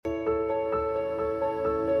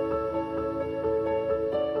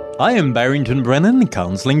I am Barrington Brennan,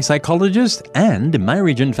 counseling psychologist and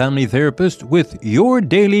marriage and family therapist with your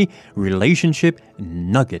daily relationship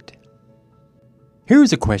nugget.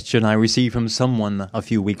 Here's a question I received from someone a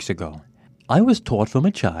few weeks ago. I was taught from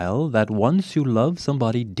a child that once you love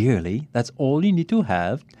somebody dearly, that's all you need to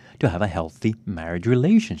have a healthy marriage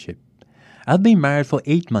relationship. I've been married for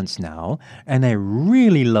 8 months now, and I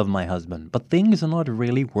really love my husband, but things are not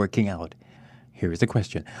really working out. Here is the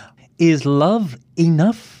question. Is love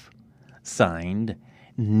enough? Signed,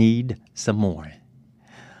 Need Some More.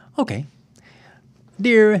 Okay.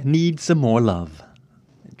 Dear, need some more love.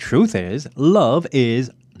 Truth is, love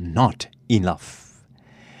is not enough.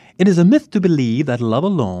 It is a myth to believe that love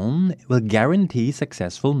alone will guarantee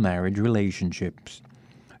successful marriage relationships.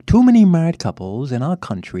 Too many married couples in our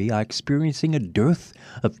country are experiencing a dearth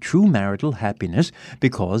of true marital happiness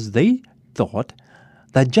because they thought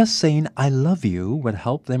that just saying I love you would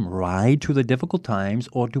help them ride through the difficult times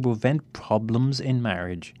or to prevent problems in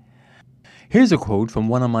marriage. Here's a quote from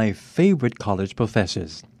one of my favorite college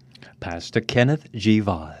professors, Pastor Kenneth G.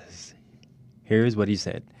 Vaz. Here's what he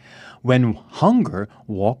said. When hunger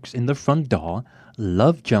walks in the front door,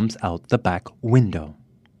 love jumps out the back window.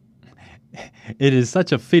 It is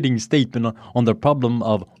such a fitting statement on the problem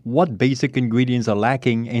of what basic ingredients are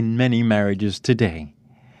lacking in many marriages today.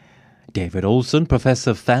 David Olson, professor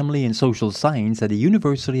of family and social science at the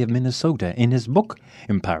University of Minnesota, in his book,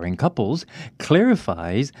 Empowering Couples,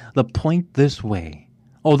 clarifies the point this way.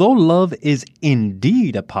 Although love is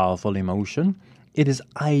indeed a powerful emotion, it is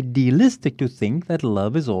idealistic to think that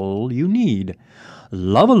love is all you need.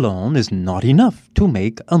 Love alone is not enough to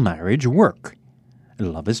make a marriage work.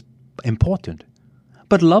 Love is important.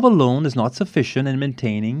 But love alone is not sufficient in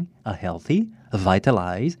maintaining a healthy,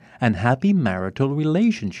 vitalized, and happy marital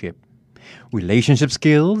relationship. Relationship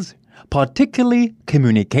skills, particularly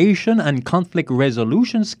communication and conflict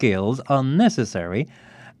resolution skills, are necessary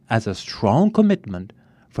as a strong commitment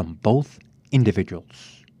from both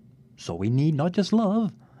individuals. So we need not just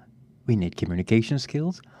love, we need communication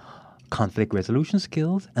skills, conflict resolution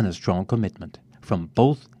skills, and a strong commitment from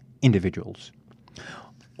both individuals.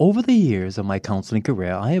 Over the years of my counseling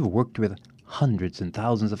career, I have worked with hundreds and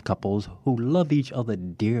thousands of couples who love each other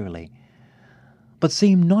dearly, but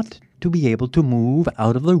seem not to be able to move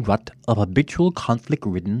out of the rut of habitual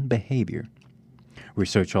conflict-ridden behavior.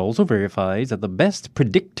 Research also verifies that the best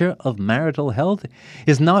predictor of marital health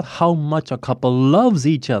is not how much a couple loves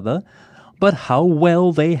each other, but how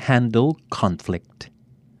well they handle conflict.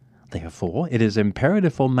 Therefore, it is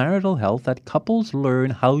imperative for marital health that couples learn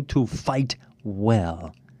how to fight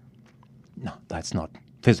well. No, that's not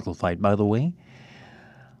physical fight, by the way.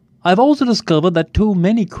 I've also discovered that too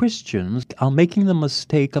many Christians are making the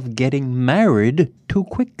mistake of getting married too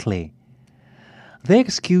quickly. Their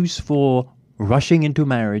excuse for rushing into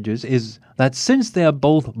marriages is that since they are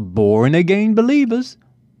both born-again believers,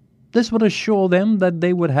 this would assure them that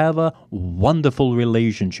they would have a wonderful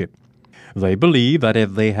relationship. They believe that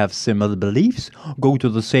if they have similar beliefs, go to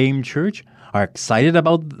the same church, are excited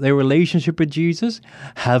about their relationship with Jesus,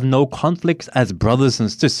 have no conflicts as brothers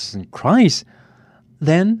and sisters in Christ,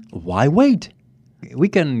 then why wait? We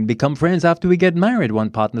can become friends after we get married, one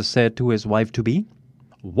partner said to his wife-to-be.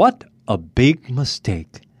 What a big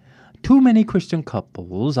mistake. Too many Christian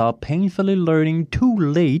couples are painfully learning too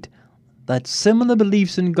late that similar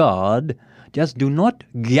beliefs in God just do not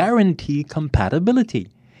guarantee compatibility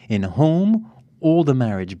in home or the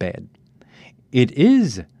marriage bed. It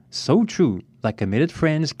is so true that committed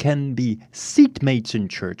friends can be seatmates in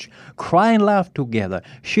church, cry and laugh together,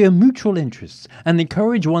 share mutual interests, and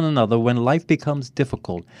encourage one another when life becomes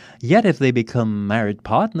difficult. Yet if they become married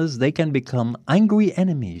partners, they can become angry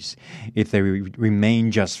enemies. If they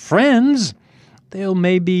remain just friends, they'll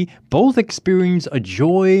maybe both experience a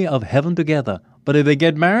joy of heaven together. But if they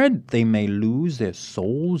get married, they may lose their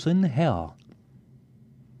souls in hell.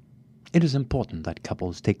 It is important that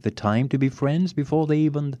couples take the time to be friends before they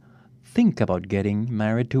even think about getting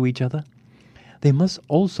married to each other. They must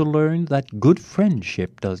also learn that good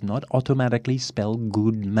friendship does not automatically spell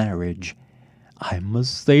good marriage. I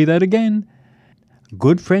must say that again.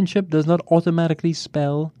 Good friendship does not automatically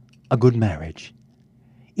spell a good marriage.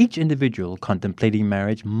 Each individual contemplating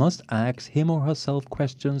marriage must ask him or herself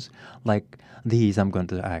questions like these I'm going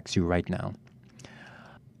to ask you right now.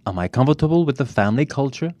 Am I comfortable with the family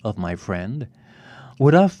culture of my friend?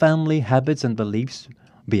 Would our family habits and beliefs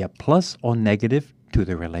be a plus or negative to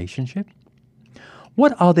the relationship?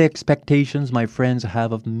 What are the expectations my friends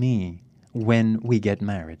have of me when we get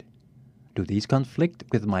married? Do these conflict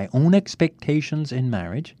with my own expectations in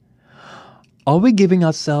marriage? Are we giving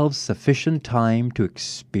ourselves sufficient time to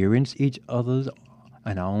experience each other's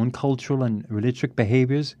and our own cultural and religious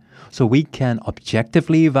behaviors so we can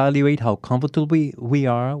objectively evaluate how comfortable we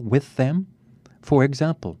are with them. For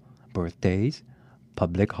example, birthdays,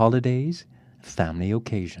 public holidays, family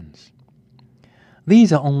occasions.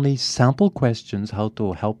 These are only sample questions how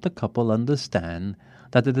to help the couple understand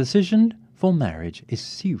that the decision for marriage is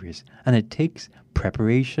serious and it takes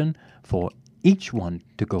preparation for each one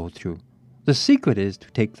to go through. The secret is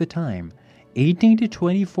to take the time, 18 to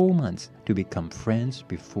 24 months, to become friends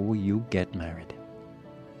before you get married.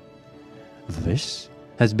 This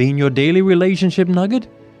has been your daily relationship nugget.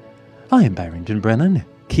 I am Barrington Brennan,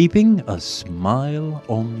 keeping a smile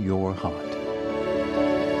on your heart.